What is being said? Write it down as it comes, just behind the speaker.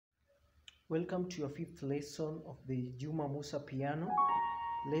Welcome to your fifth lesson of the Juma Musa piano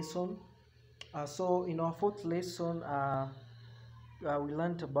lesson. So in our fourth lesson, we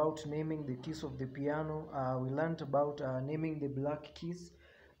learned about naming the keys of the piano. We learned about naming the black keys.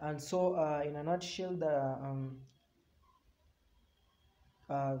 And so in a nutshell,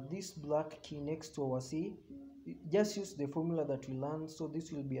 this black key next to our C, just use the formula that we learned. So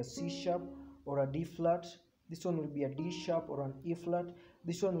this will be a C sharp or a D flat. This one will be a D sharp or an E flat.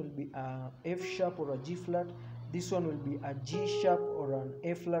 This one will be a F sharp or a G flat. This one will be a G sharp or an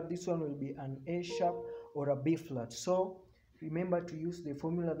A flat. This one will be an A sharp or a B flat. So remember to use the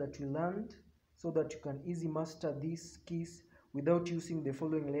formula that we learned so that you can easily master these keys without using the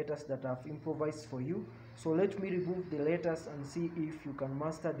following letters that I've improvised for you. So let me remove the letters and see if you can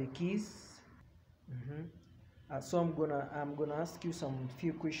master the keys. So I'm gonna ask you some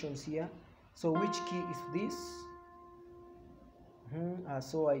few questions here. So which key is this?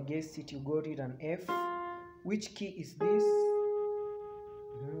 So I guessed it, you got it, an F. Which key is this?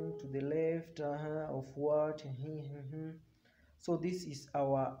 To the left of what? So this is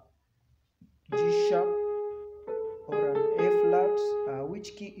our G sharp or an A flat.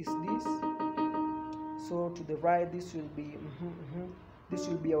 Which key is this? So to the right, this will be this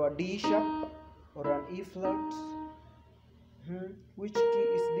will be our D sharp or an E flat. Which key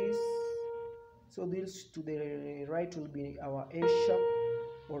is this? So this to the right will be our A sharp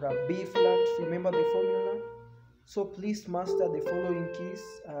or a B flat. Remember the formula. So please master the following keys.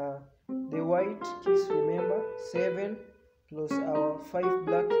 The white keys, remember, 7 plus our 5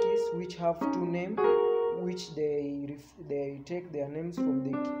 black keys, which have two names, which they take their names from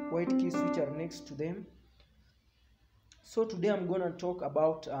the white keys which are next to them. So today I'm gonna talk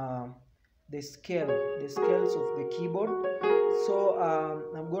about the scales of the keyboard. So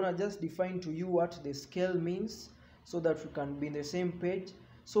I'm gonna just define to you what the scale means so that we can be in the same page.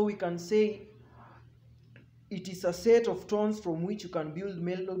 So we can say it is a set of tones from which you can build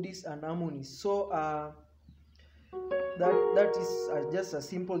melodies and harmonies. So that is just a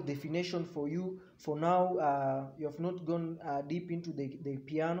simple definition for you. For now, you have not gone deep into the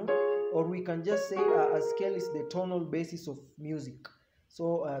piano, or we can just say a scale is the tonal basis of music.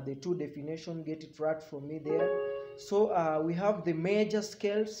 So the two definitions, get it right from me there. So we have the major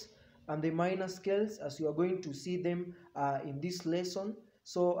scales and the minor scales, as you are going to see them in this lesson.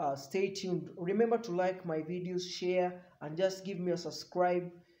 So stay tuned. Remember to like my videos, share, and just give me a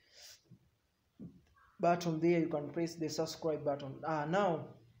subscribe button there. You can press the subscribe button. Now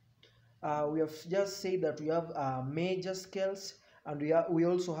we have just said that we have major scales and we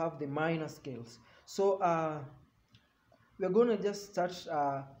also have the minor scales. So we are going to just start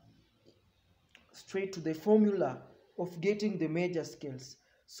straight to the formula of getting the major scales.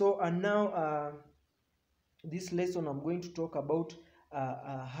 So now this lesson I'm going to talk about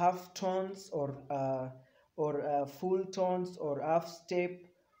half tones or full tones or half step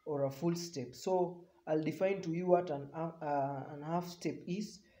or a full step. So I'll define to you what an half step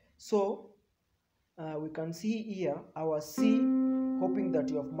is. So we can see here our C, hoping that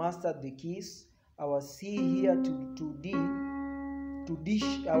you have mastered the keys. Our C here to D,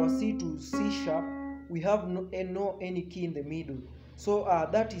 our C to C sharp, we have no any key in the middle. So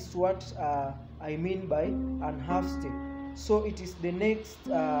that is what I mean by an half step. So it is the next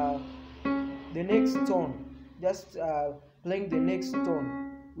tone, just playing the next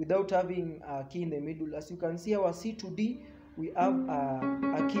tone without having a key in the middle. As you can see, our C to D, we have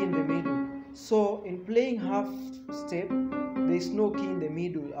a key in the middle. So in playing half step, there is no key in the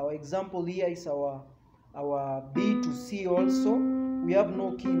middle. Our example here is our B to C also. We have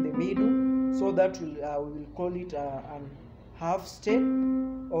no key in the middle, so that will we will call it an half step.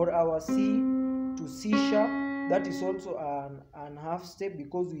 Or our C to C sharp, that is also an half step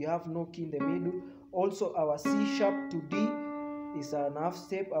because we have no key in the middle. Also our C sharp to D is an half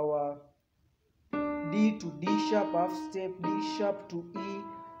step. Our D to D sharp, half step. D sharp to E,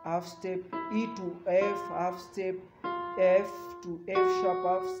 half step. E to F, half step. F to F sharp,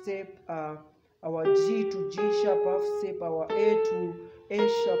 half step. Our G to G sharp, half step. Our A to A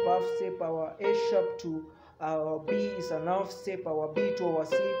sharp, half step. Our A sharp to our B is an half step. Our B to our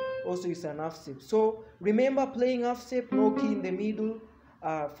C also is an half step. So remember, playing half step, no key in the middle.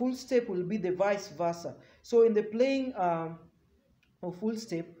 Full step will be the vice versa. So in the playing of full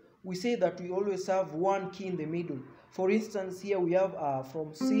step, we say that we always have one key in the middle. For instance, here we have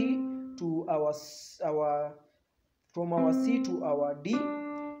from C to from our C to our D,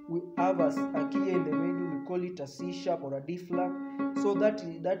 we have a key in the middle. We call it a C sharp or a D flat. So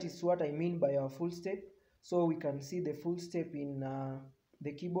that is what I mean by our full step. So we can see the full step in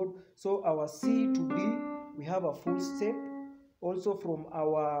the keyboard. So our C to D, we have a full step. Also from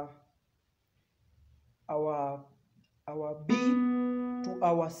our our B to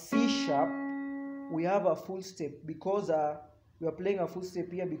our C sharp, we have a full step because we are playing a full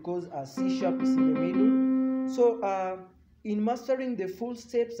step here because C sharp is in the middle. So in mastering the full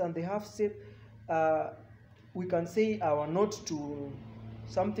steps and the half step, we can say our note to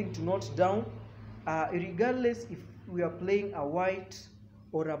something to note down, regardless if we are playing a white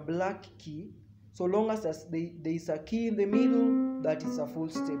or a black key, so long as there is a key in the middle, that is a full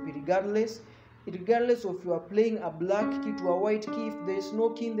step. Regardless of you are playing a black key to a white key, if there is no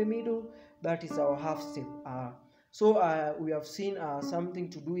key in the middle, that is our half step. So we have seen something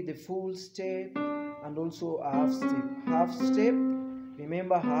to do with the full step and also a half step. Half step,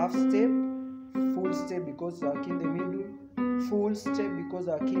 remember half step, full step because our key in the middle, full step because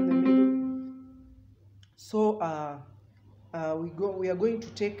our key in the middle. So we are going to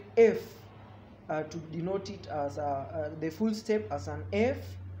take F to denote it as the full step as an F,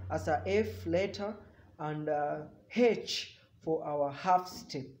 as a F letter, and H for our half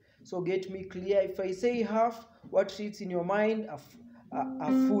step. So get me clear. If I say half, what reads in your mind?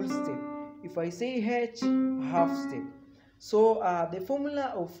 A full step. If I say H, half step. So the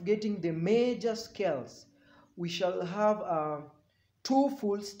formula of getting the major scales, we shall have two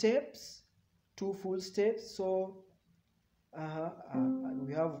full steps. So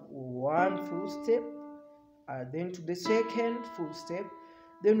we have one full step, then to the second full step,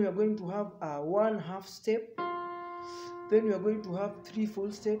 then we are going to have one half step, then we are going to have three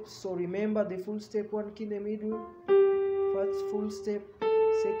full steps. So remember the full step, one key in the middle, first full step,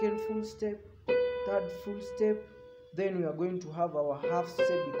 second full step, third full step, then we are going to have our half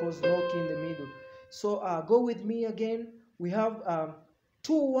step because no key in the middle. So go with me again. We have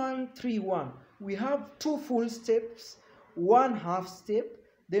 2 1 3 1. We have two full steps, one half step,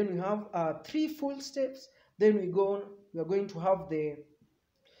 then we have three full steps, then we are going to have the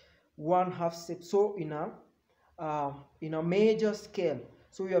one half step. So in a major scale,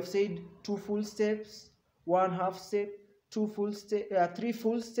 so we have said two full steps, one half step, two full step, three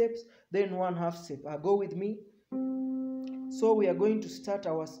full steps, then one half step. Go with me. So we are going to start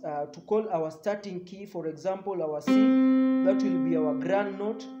our to call our starting key, for example our C, that will be our grand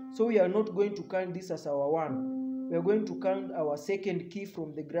note. So we are not going to count this as our 1. We are going to count our second key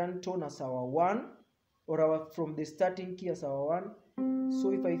from the grand tone as our 1, or from the starting key as our 1.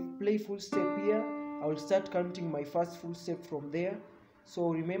 So if I play full step here, I will start counting my first full step from there. So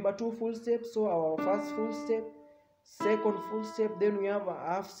remember two full steps. So our first full step, second full step, then we have a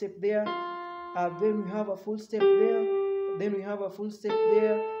half step there, then we have a full step there, then we have a full step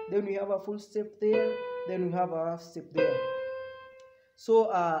there, then we have a full step there, then we have a half step there.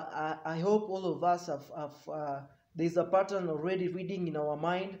 So I hope all of us have there's a pattern already reading in our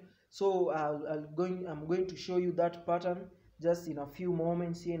mind. So I'm going to show you that pattern just in a few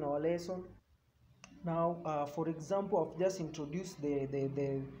moments here in our lesson. Now, for example, I've just introduced the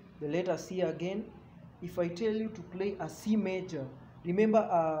letter C again. If I tell you to play a C major, remember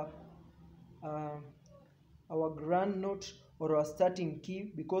our grand note or our starting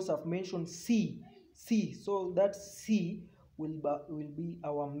key, because I've mentioned C. So that C will be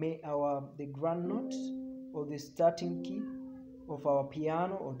the grand note or the starting key of our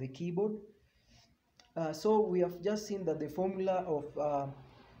piano or the keyboard. So we have just seen that the formula of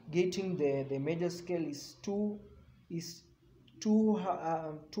getting the major scale is two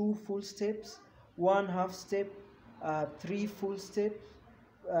full steps, one half step, three full steps,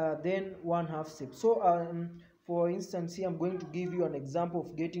 then one half step. So for instance here I'm going to give you an example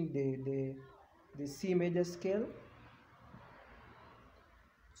of getting the C major scale.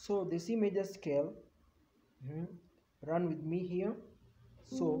 So the C major scale, run with me here.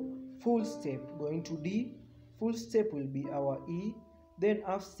 So full step going to D, full step will be our E, then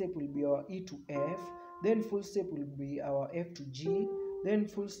half step will be our E to F, then full step will be our F to G, then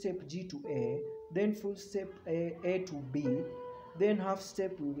full step G to A, then full step A to B, then half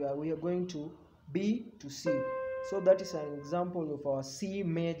step we are going to B to C. So that is an example of our C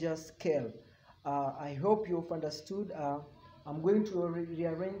major scale. I hope you've understood. I'm going to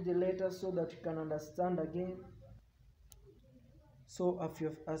rearrange the letters so that you can understand again. So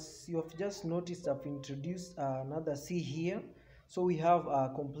as you have just noticed, I've introduced another C here. So we have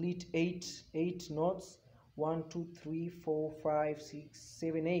a complete eight notes. 1 2 3 4 5 6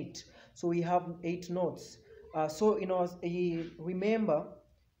 7 8. So we have 8 notes. So remember,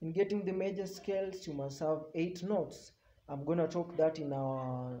 in getting the major scales you must have 8 notes. I'm gonna talk that in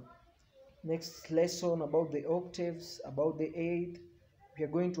our next lesson about the octaves, about the eighth. We are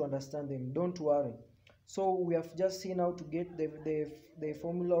going to understand them, don't worry. So we have just seen how to get the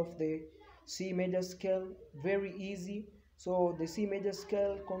formula of the C major scale. Very easy. So the C major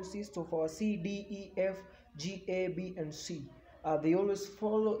scale consists of our C, D, E, F, G, A, B, and C. They always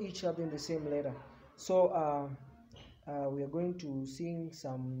follow each other in the same letter. So we are going to sing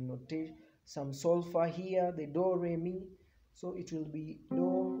some notation, some solfa here, the do, re, mi. So it will be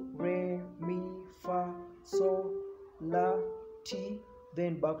do, re, mi, fa, sol, la, ti,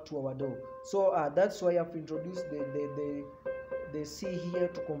 then back to our do. So that's why I've introduced the C here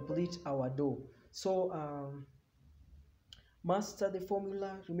to complete our do. So master the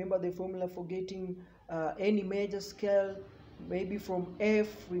formula. Remember the formula for getting any major scale, maybe from F.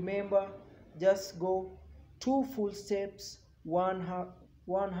 Remember, just go 2 full steps, one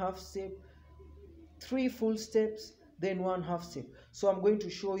half step, 3 full steps, then 1 half step. So I'm going to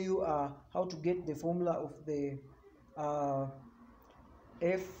show you how to get the formula of the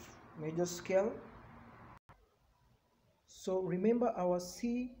F major scale. So remember our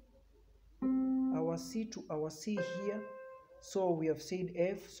C to our C here. So we have said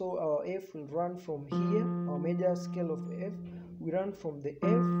F, so our F will run from here, our major scale of F, we run from the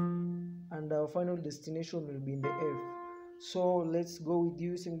F, and our final destination will be in the F. So let's go with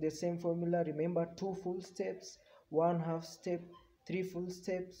using the same formula. Remember, 2 full steps, 1 half step, 3 full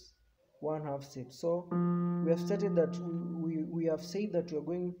steps, 1 half step. So we have started that we have said that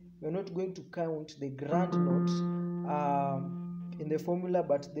we're not going to count the grand note in the formula,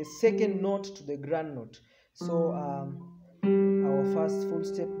 but the second note to the grand note. So our first full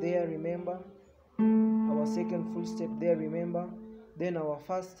step there, remember, our second full step there, remember, then our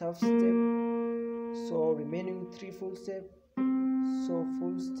first half step, so remaining 3 full step, so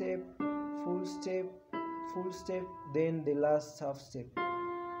full step, full step, full step, then the last half step.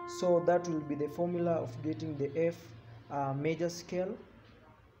 So that will be the formula of getting the F major scale.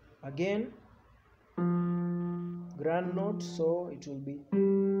 Again, grand note, so it will be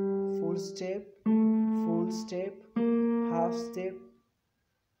full step, half step,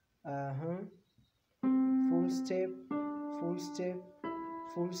 full step, full step,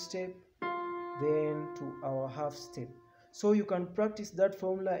 full step, then to our half step. So you can practice that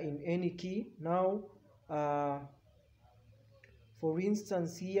formula in any key. Now for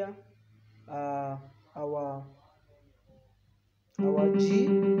instance here, our G,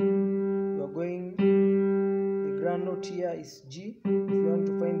 we are going, the grand note here is G. If you want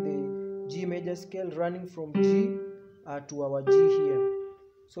to find the G major scale running from G to our G here,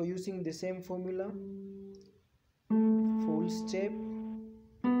 so using the same formula, full step,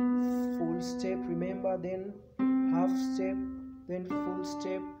 remember, then half step, then full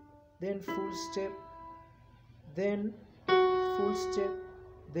step, then full step, then full step,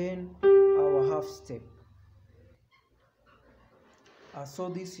 then our half step. So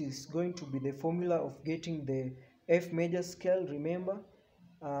this is going to be the formula of getting the F major scale. Remember,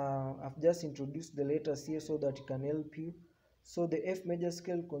 I've just introduced the letters here so that it can help you. So the F major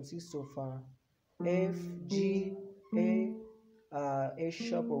scale consists of F, G, A, A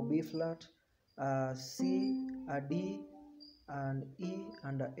sharp or B flat, C, D, and E,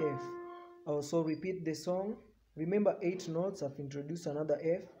 and F. Also repeat the song. Remember 8 notes. I've introduced another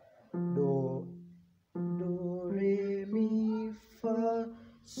F. Do, re, mi, fa,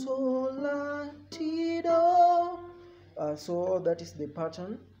 sol, la, ti, do. So that is the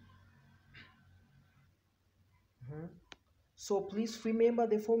pattern. So please remember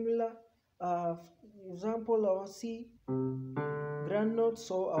the formula. Example, our C grand note,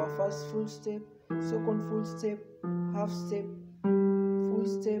 so our first full step, second full step, half step, full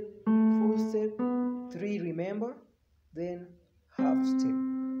step, 3, remember, then half step.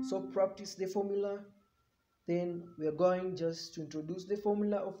 So practice the formula. Then we are going just to introduce the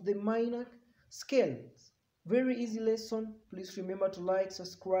formula of the minor scales. Very easy lesson. Please remember to like,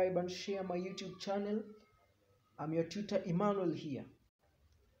 subscribe, and share my YouTube channel. I'm your tutor Emmanuel here.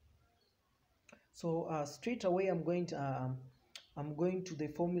 So straight away I'm going to the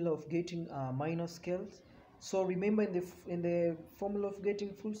formula of getting minor scales. So remember, in the formula of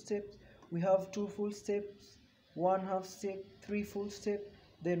getting full steps, we have 2 full steps, 1 half step, 3 full step,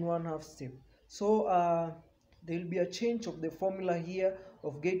 then 1 half step. So there will be a change of the formula here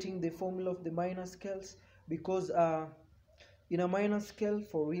of getting the formula of the minor scales, because in a minor scale,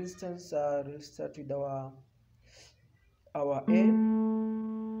 for instance, we'll start with our A.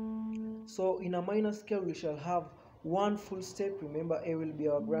 So in a minor scale, we shall have 1 full step. Remember, A will be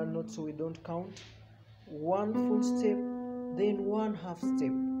our grand note, so we don't count. 1 full step, then 1 half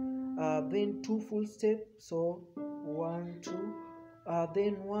step, then 2 full step, so 1, 2,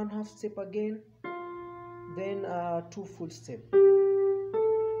 then 1 half step again, then 2 full step.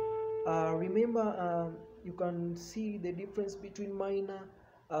 Remember, you can see the difference between minor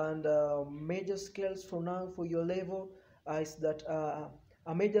and major scales for now for your level. is that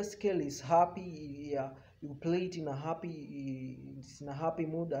a major scale is happy. Yeah, you play it in a happy, it's in a happy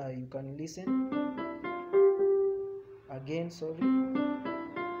mood. You can listen again. Sorry,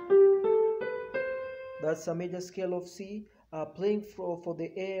 that's a major scale of C. Playing for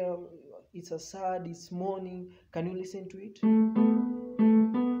the air, it's a sad, it's morning. Can you listen to it?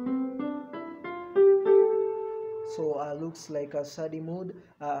 So looks like a sad mood,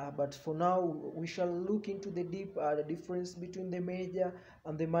 but for now we shall look into the difference between the major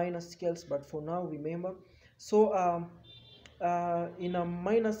and the minor scales. But for now, remember, so in a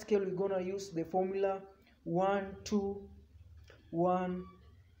minor scale we're gonna use the formula 1 2 1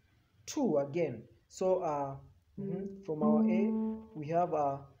 2 again. So from our A we have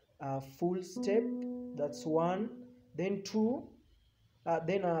a full step, that's 1, then 2,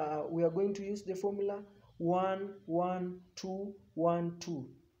 then we are going to use the formula 1 1 2 1 2.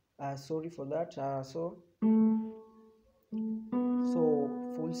 Sorry for that. So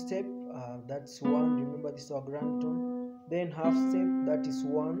full step, that's 1. Remember, this is our grand tone. Then half step, that is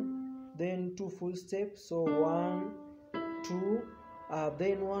 1. Then 2 full steps, so 1 2.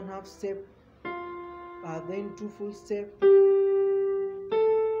 Then 1 half step, then 2 full step.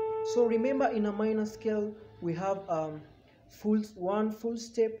 So remember, in a minor scale we have 1 full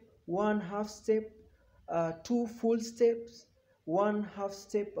step, 1 half step, 2 full steps, 1 half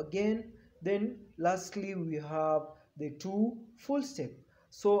step again, then lastly we have the 2 full step.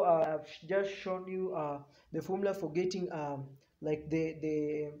 So I've just shown you the formula for getting like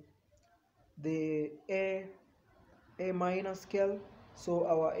the A minor scale. So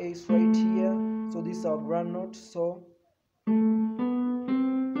our A is right here, so this is our grand note. So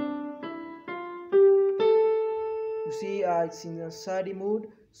you see, it's in a steady mood,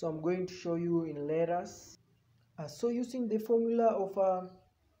 so I'm going to show you in letters. So using the formula of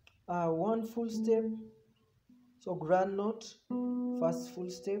 1 full step, so grand note, first full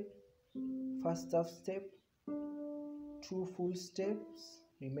step, first half step, 2 full steps,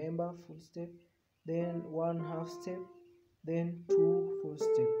 remember full step, then 1 half step, then 2 full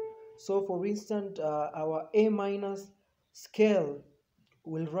step. So for instance, our A minor scale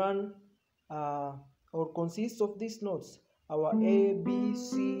will run or consists of these notes: our A, B,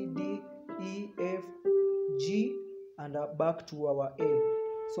 C, D, E, F, G, and back to our A.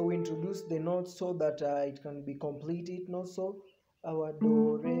 So we introduce the notes so that it can be completed, not so our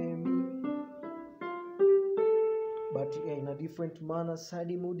do, re, mi, but in a different manner,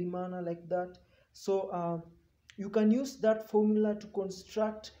 steady moody manner, like that. So you can use that formula to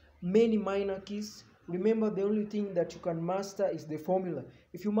construct many minor keys. Remember, the only thing that you can master is the formula.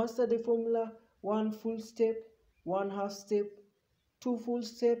 If you master the formula, 1 full step, 1 half step, 2 full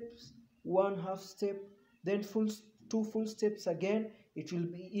steps, 1 half step, then 2 full steps again, it will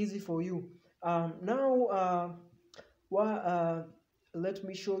be easy for you. Now let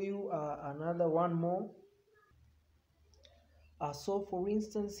me show you another one more. So for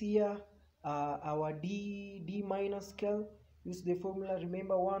instance here, our D minor scale, use the formula,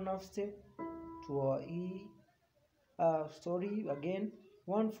 remember, 1 half step to our E, sorry, again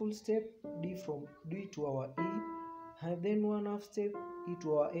 1 full step, D from D to our E, and then 1 half step, E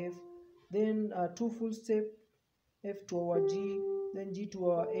to our F, then 2 full step, F to our G, then G to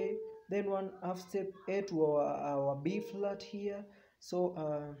our A, then 1 half step, A to our B flat here. So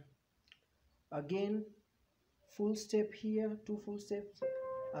again full step here, 2 full steps,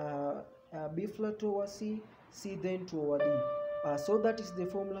 B flat to our C, C then to our D. So that is the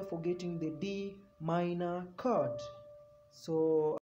formula for getting the D minor chord. So